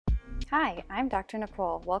Hi, I'm Dr.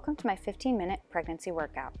 Nicole. Welcome to my 15-minute pregnancy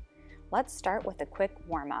workout. Let's start with a quick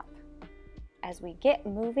warm-up. As we get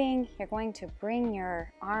moving, you're going to bring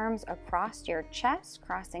your arms across your chest,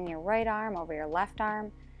 crossing your right arm over your left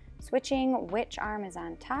arm, switching which arm is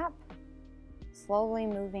on top, slowly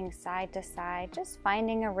moving side to side, just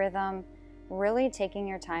finding a rhythm, really taking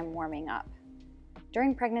your time warming up.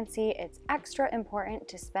 During pregnancy, it's extra important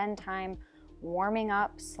to spend time warming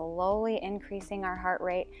up, slowly increasing our heart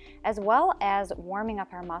rate, as well as warming up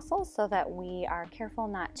our muscles so that we are careful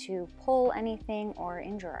not to pull anything or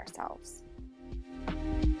injure ourselves.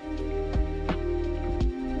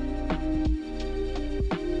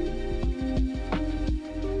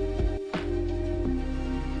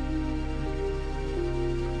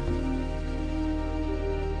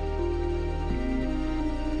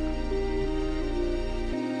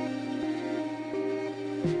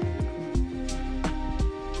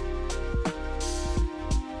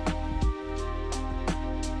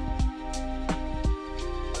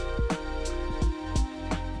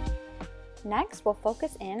 Next, we'll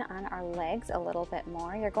focus in on our legs a little bit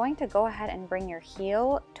more. You're going to go ahead and bring your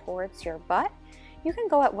heel towards your butt. You can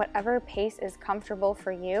go at whatever pace is comfortable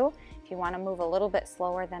for you. If you want to move a little bit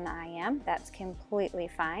slower than I am, that's completely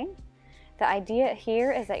fine. The idea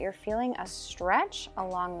here is that you're feeling a stretch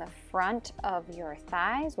along the front of your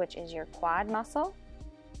thighs, which is your quad muscle.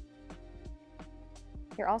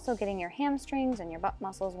 You're also getting your hamstrings and your butt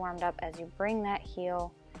muscles warmed up as you bring that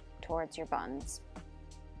heel towards your buns.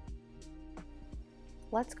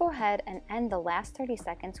 Let's go ahead and end the last 30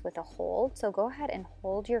 seconds with a hold. So go ahead and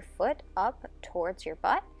hold your foot up towards your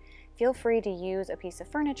butt. Feel free to use a piece of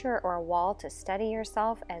furniture or a wall to steady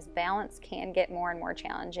yourself, as balance can get more and more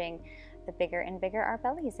challenging the bigger and bigger our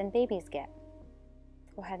bellies and babies get.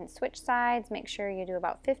 Go ahead and switch sides. Make sure you do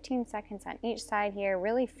about 15 seconds on each side here,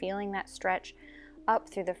 really feeling that stretch up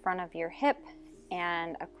through the front of your hip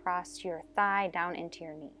and across your thigh down into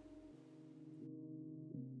your knee.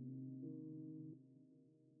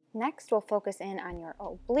 Next, we'll focus in on your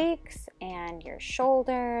obliques and your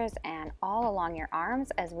shoulders and all along your arms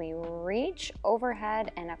as we reach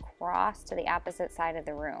overhead and across to the opposite side of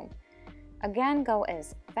the room. Again, go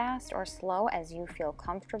as fast or slow as you feel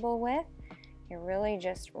comfortable with. You're really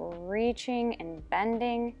just reaching and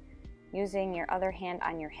bending, using your other hand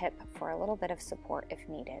on your hip for a little bit of support if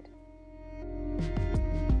needed.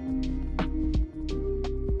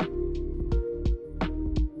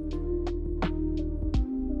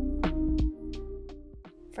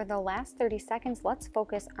 For the last 30 seconds, let's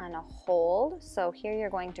focus on a hold. So here you're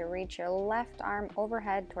going to reach your left arm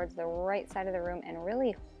overhead towards the right side of the room and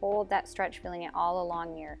really hold that stretch, feeling it all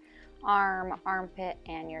along your arm, armpit,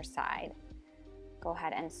 and your side. Go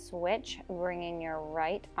ahead and switch, bringing your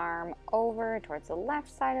right arm over towards the left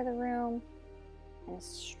side of the room and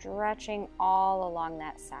stretching all along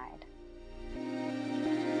that side.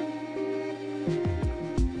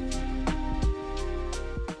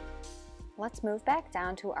 Let's move back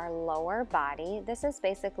down to our lower body. This is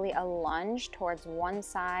basically a lunge towards one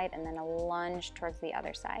side and then a lunge towards the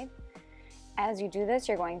other side. As you do this,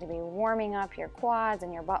 you're going to be warming up your quads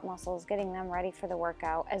and your butt muscles, getting them ready for the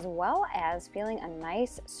workout, as well as feeling a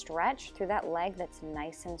nice stretch through that leg that's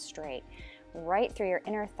nice and straight. Right through your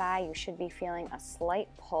inner thigh, you should be feeling a slight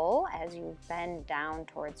pull as you bend down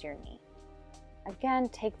towards your knee. Again,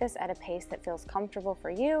 take this at a pace that feels comfortable for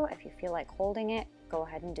you. If you feel like holding it, go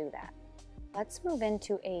ahead and do that. Let's move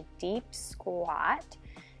into a deep squat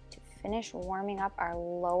to finish warming up our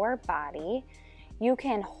lower body. You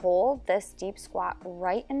can hold this deep squat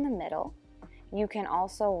right in the middle. You can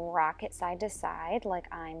also rock it side to side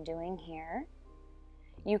like I'm doing here.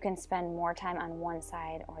 You can spend more time on one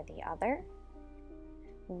side or the other.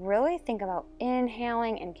 Really think about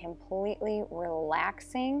inhaling and completely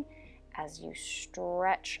relaxing as you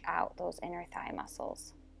stretch out those inner thigh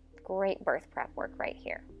muscles. Great birth prep work right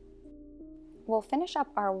here. We'll finish up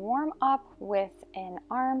our warm up with an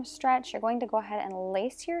arm stretch. You're going to go ahead and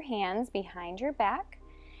lace your hands behind your back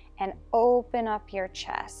and open up your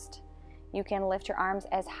chest. You can lift your arms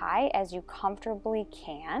as high as you comfortably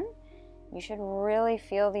can. You should really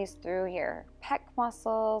feel these through your pec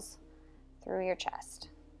muscles, through your chest.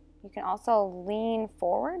 You can also lean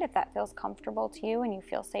forward if that feels comfortable to you and you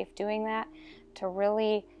feel safe doing that, to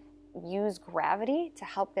really use gravity to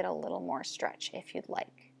help get a little more stretch if you'd like.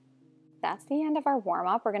 That's the end of our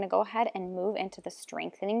warm-up. We're going to go ahead and move into the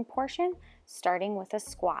strengthening portion, starting with a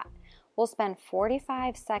squat. We'll spend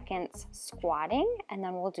 45 seconds squatting, and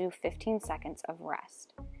then we'll do 15 seconds of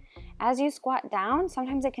rest. As you squat down,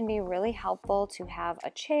 sometimes it can be really helpful to have a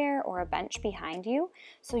chair or a bench behind you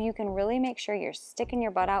so you can really make sure you're sticking your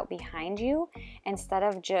butt out behind you instead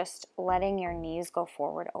of just letting your knees go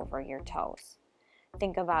forward over your toes.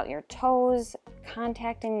 Think about your toes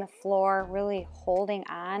contacting the floor, really holding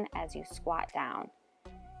on as you squat down.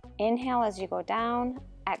 Inhale as you go down,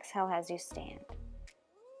 exhale as you stand.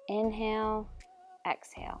 Inhale,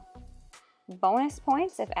 exhale. Bonus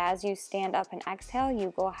points if as you stand up and exhale,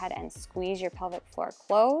 you go ahead and squeeze your pelvic floor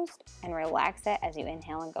closed and relax it as you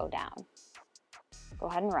inhale and go down. Go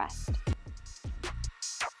ahead and rest.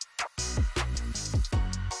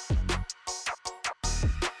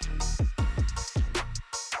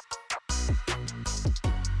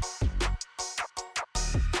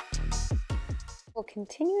 We'll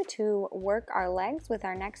continue to work our legs with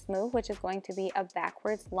our next move, which is going to be a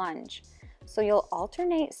backwards lunge. So you'll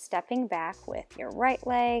alternate stepping back with your right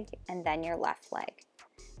leg and then your left leg.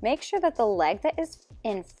 Make sure that the leg that is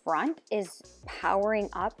in front is powering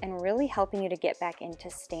up and really helping you to get back into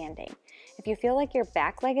standing. If you feel like your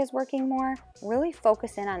back leg is working more, really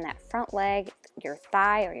focus in on that front leg, your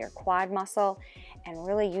thigh or your quad muscle, and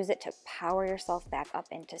really use it to power yourself back up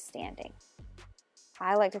into standing.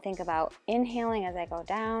 I like to think about inhaling as I go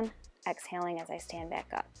down, exhaling as I stand back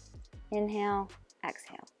up. Inhale,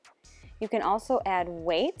 exhale. You can also add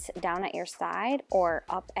weights down at your side or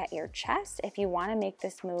up at your chest if you want to make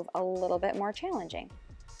this move a little bit more challenging.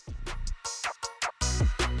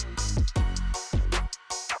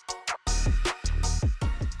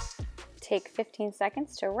 Take 15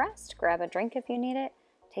 seconds to rest, grab a drink if you need it,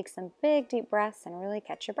 take some big deep breaths and really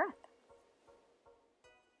catch your breath.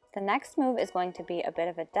 The next move is going to be a bit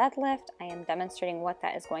of a deadlift. I am demonstrating what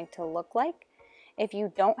that is going to look like. If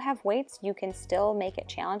you don't have weights, you can still make it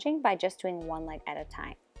challenging by just doing one leg at a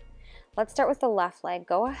time. Let's start with the left leg.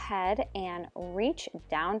 Go ahead and reach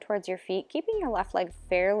down towards your feet, keeping your left leg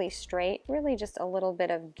fairly straight, really just a little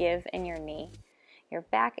bit of give in your knee. Your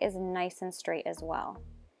back is nice and straight as well.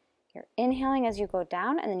 You're inhaling as you go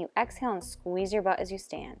down, and then you exhale and squeeze your butt as you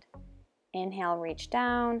stand. Inhale, reach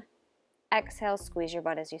down. Exhale, squeeze your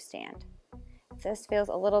butt as you stand. If this feels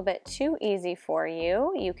a little bit too easy for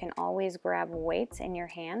you, you can always grab weights in your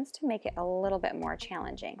hands to make it a little bit more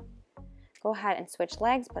challenging. Go ahead and switch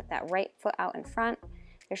legs, put that right foot out in front.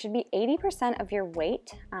 There should be 80% of your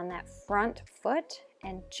weight on that front foot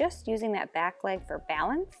and just using that back leg for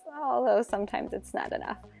balance, although sometimes it's not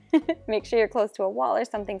enough. Make sure you're close to a wall or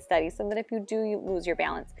something steady so that if you do lose your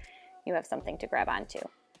balance, you have something to grab onto.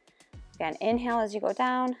 Again, inhale as you go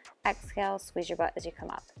down, exhale, squeeze your butt as you come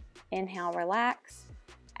up. Inhale, relax,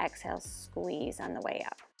 exhale, squeeze on the way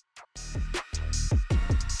up.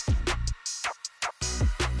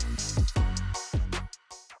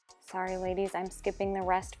 Sorry ladies, I'm skipping the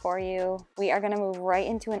rest for you. We are gonna move right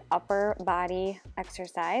into an upper body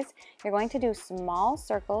exercise. You're going to do small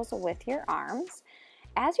circles with your arms.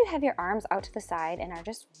 As you have your arms out to the side and are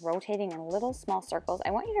just rotating in little small circles,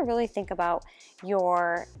 I want you to really think about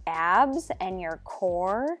your abs and your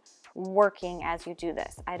core working as you do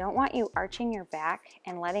this. I don't want you arching your back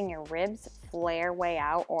and letting your ribs flare way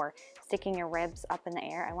out or sticking your ribs up in the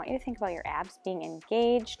air. I want you to think about your abs being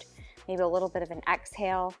engaged, maybe a little bit of an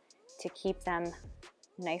exhale to keep them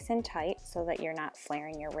nice and tight so that you're not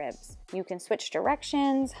flaring your ribs. You can switch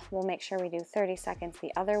directions. We'll make sure we do 30 seconds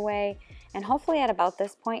the other way. And hopefully at about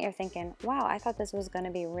this point, you're thinking, wow, I thought this was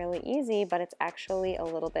gonna be really easy, but it's actually a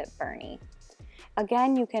little bit burny.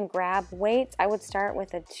 Again, you can grab weights. I would start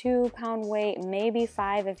with a 2-pound weight, maybe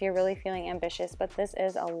 5 if you're really feeling ambitious, but this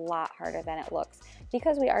is a lot harder than it looks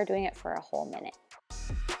because we are doing it for a whole minute.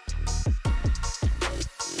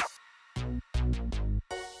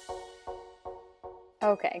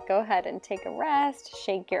 Okay, go ahead and take a rest,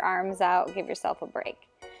 shake your arms out, give yourself a break.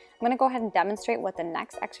 I'm gonna go ahead and demonstrate what the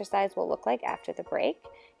next exercise will look like after the break.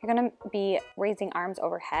 You're gonna be raising arms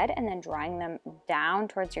overhead and then drawing them down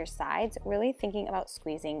towards your sides, really thinking about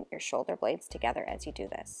squeezing your shoulder blades together as you do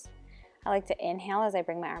this. I like to inhale as I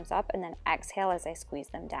bring my arms up and then exhale as I squeeze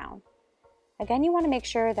them down. Again, you wanna make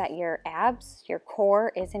sure that your abs, your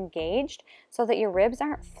core is engaged so that your ribs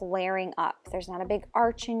aren't flaring up. There's not a big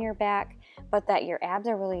arch in your back, but that your abs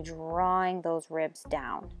are really drawing those ribs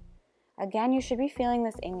down. Again, you should be feeling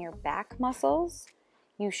this in your back muscles.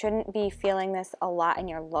 You shouldn't be feeling this a lot in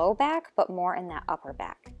your low back, but more in that upper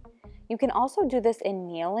back. You can also do this in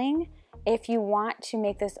kneeling if you want to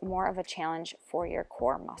make this more of a challenge for your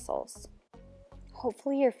core muscles.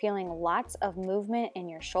 Hopefully you're feeling lots of movement in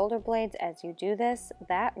your shoulder blades as you do this.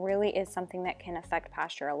 That really is something that can affect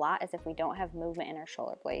posture a lot, is if we don't have movement in our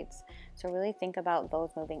shoulder blades. So really think about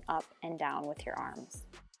those moving up and down with your arms.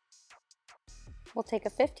 We'll take a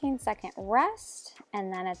 15-second rest,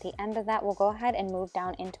 and then at the end of that, we'll go ahead and move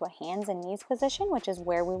down into a hands and knees position, which is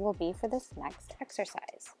where we will be for this next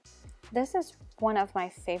exercise. This is one of my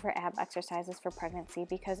favorite ab exercises for pregnancy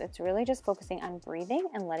because it's really just focusing on breathing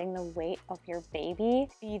and letting the weight of your baby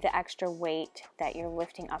be the extra weight that you're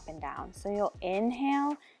lifting up and down. So you'll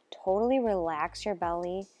inhale, totally relax your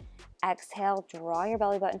belly. Exhale, draw your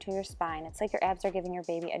belly button to your spine. It's like your abs are giving your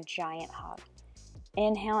baby a giant hug.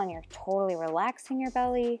 Inhale, and you're totally relaxing your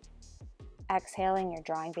belly. Exhaling, you're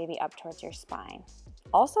drawing baby up towards your spine.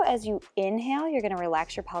 Also, as you inhale, you're going to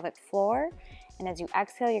relax your pelvic floor. And as you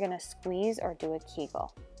exhale, you're going to squeeze or do a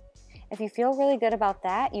Kegel. If you feel really good about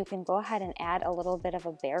that, you can go ahead and add a little bit of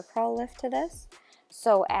a bear crawl lift to this.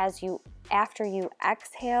 So after you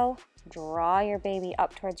exhale, draw your baby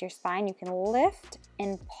up towards your spine. You can lift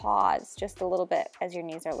and pause just a little bit as your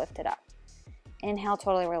knees are lifted up. Inhale,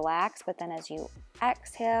 totally relax, but then as you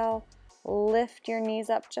exhale, lift your knees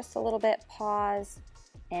up just a little bit, pause.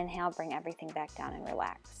 Inhale, bring everything back down and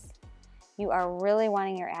relax. You are really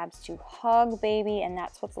wanting your abs to hug baby, and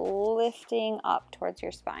that's what's lifting up towards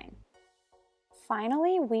your spine.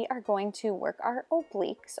 Finally, we are going to work our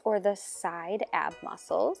obliques, or the side ab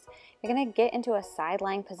muscles. You're going to get into a side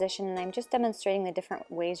lying position, and I'm just demonstrating the different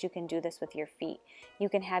ways you can do this with your feet. You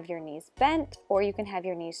can have your knees bent, or you can have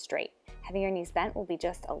your knees straight. Having your knees bent will be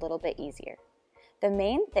just a little bit easier. The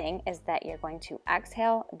main thing is that you're going to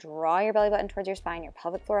exhale, draw your belly button towards your spine, your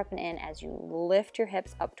pelvic floor up and in as you lift your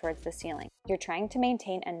hips up towards the ceiling. You're trying to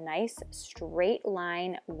maintain a nice straight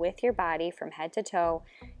line with your body from head to toe,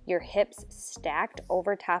 your hips stacked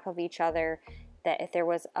over top of each other, that if there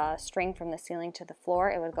was a string from the ceiling to the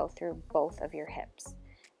floor, it would go through both of your hips.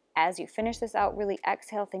 As you finish this out, really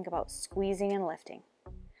exhale, think about squeezing and lifting.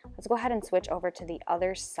 Let's go ahead and switch over to the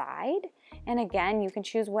other side. And again, you can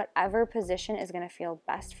choose whatever position is going to feel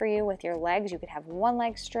best for you with your legs. You could have one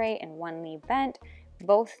leg straight and one knee bent,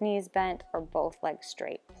 both knees bent, or both legs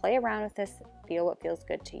straight. Play around with this, feel what feels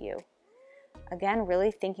good to you. Again,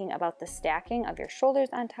 really thinking about the stacking of your shoulders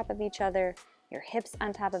on top of each other, your hips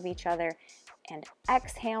on top of each other, and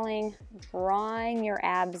exhaling, drawing your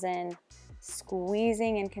abs in,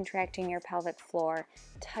 squeezing and contracting your pelvic floor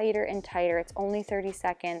tighter and tighter. It's only 30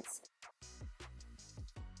 seconds.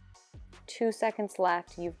 2 seconds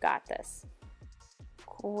left. You've got this.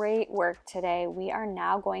 Great work today. We are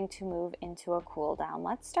now going to move into a cool down.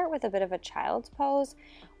 Let's start with a bit of a child's pose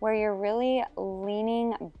where you're really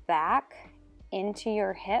leaning back into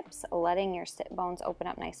your hips, letting your sit bones open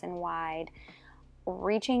up nice and wide,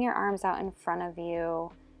 reaching your arms out in front of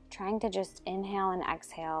you, trying to just inhale and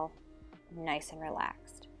exhale nice and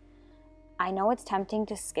relaxed. I know it's tempting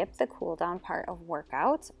to skip the cool down part of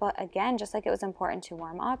workouts, but again, just like it was important to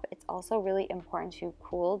warm up, it's also really important to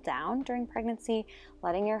cool down during pregnancy,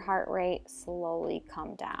 letting your heart rate slowly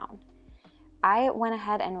come down. I went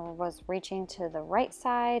ahead and was reaching to the right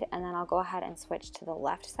side, and then I'll go ahead and switch to the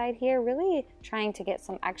left side here, really trying to get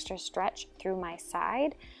some extra stretch through my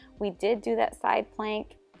side. We did do that side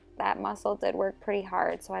plank. That muscle did work pretty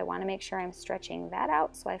hard, so I want to make sure I'm stretching that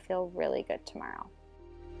out so I feel really good tomorrow.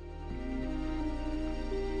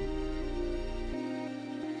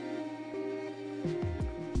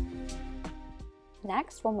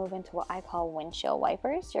 Next, we'll move into what I call windshield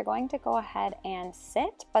wipers. You're going to go ahead and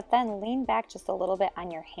sit, but then lean back just a little bit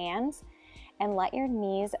on your hands and let your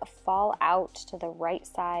knees fall out to the right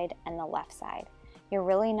side and the left side. You're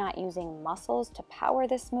really not using muscles to power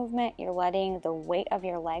this movement. You're letting the weight of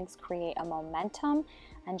your legs create a momentum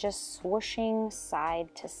and just swooshing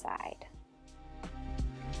side to side.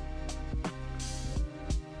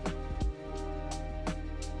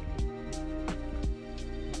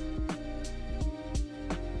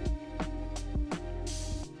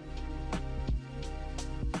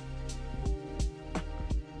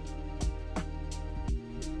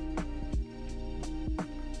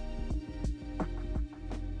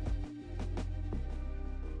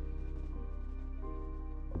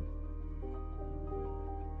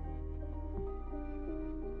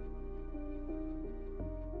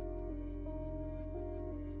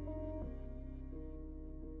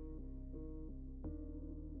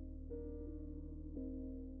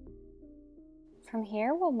 From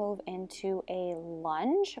here, we'll move into a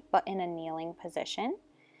lunge, but in a kneeling position.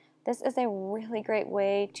 This is a really great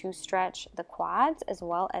way to stretch the quads as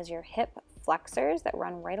well as your hip flexors that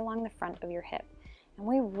run right along the front of your hip. And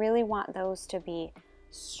we really want those to be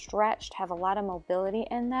stretched, have a lot of mobility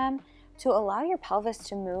in them to allow your pelvis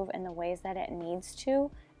to move in the ways that it needs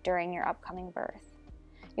to during your upcoming birth.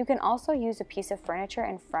 You can also use a piece of furniture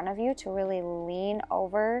in front of you to really lean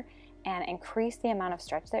over and increase the amount of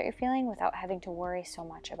stretch that you're feeling without having to worry so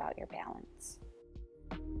much about your balance.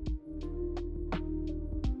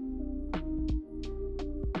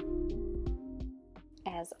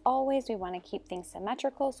 as always, we want to keep things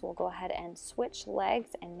symmetrical, so we'll go ahead and switch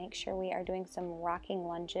legs and make sure we are doing some rocking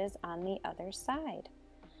lunges on the other side.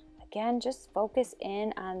 Again, just focus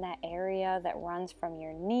in on that area that runs from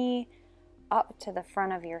your knee up to the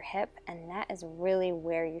front of your hip, and that is really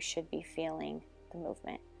where you should be feeling the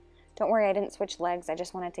movement. Don't worry, I didn't switch legs. I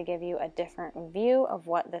just wanted to give you a different view of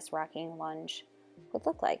what this rocking lunge would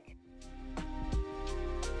look like.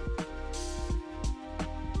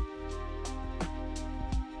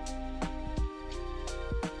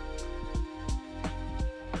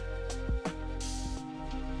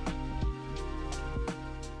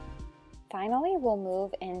 Finally, we'll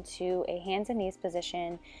move into a hands and knees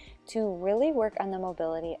position to really work on the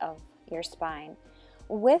mobility of your spine.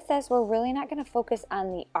 With this, we're really not going to focus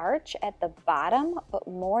on the arch at the bottom, but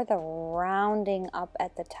more the rounding up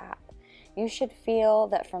at the top. You should feel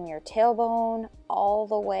that from your tailbone all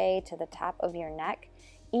the way to the top of your neck,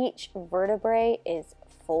 each vertebrae is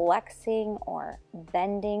flexing or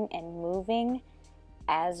bending and moving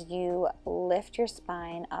as you lift your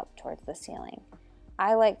spine up towards the ceiling.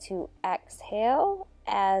 I like to exhale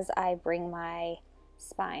as I bring my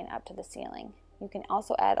spine up to the ceiling. You can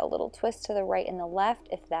also add a little twist to the right and the left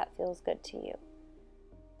if that feels good to you.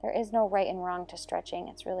 There is no right and wrong to stretching.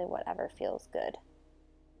 It's really whatever feels good.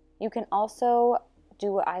 You can also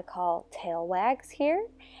do what I call tail wags here.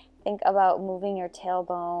 Think about moving your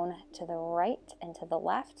tailbone to the right and to the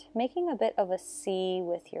left, making a bit of a C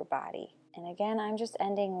with your body. And again, I'm just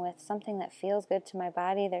ending with something that feels good to my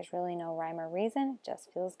body. There's really no rhyme or reason, it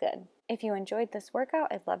just feels good. If you enjoyed this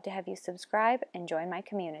workout, I'd love to have you subscribe and join my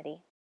community.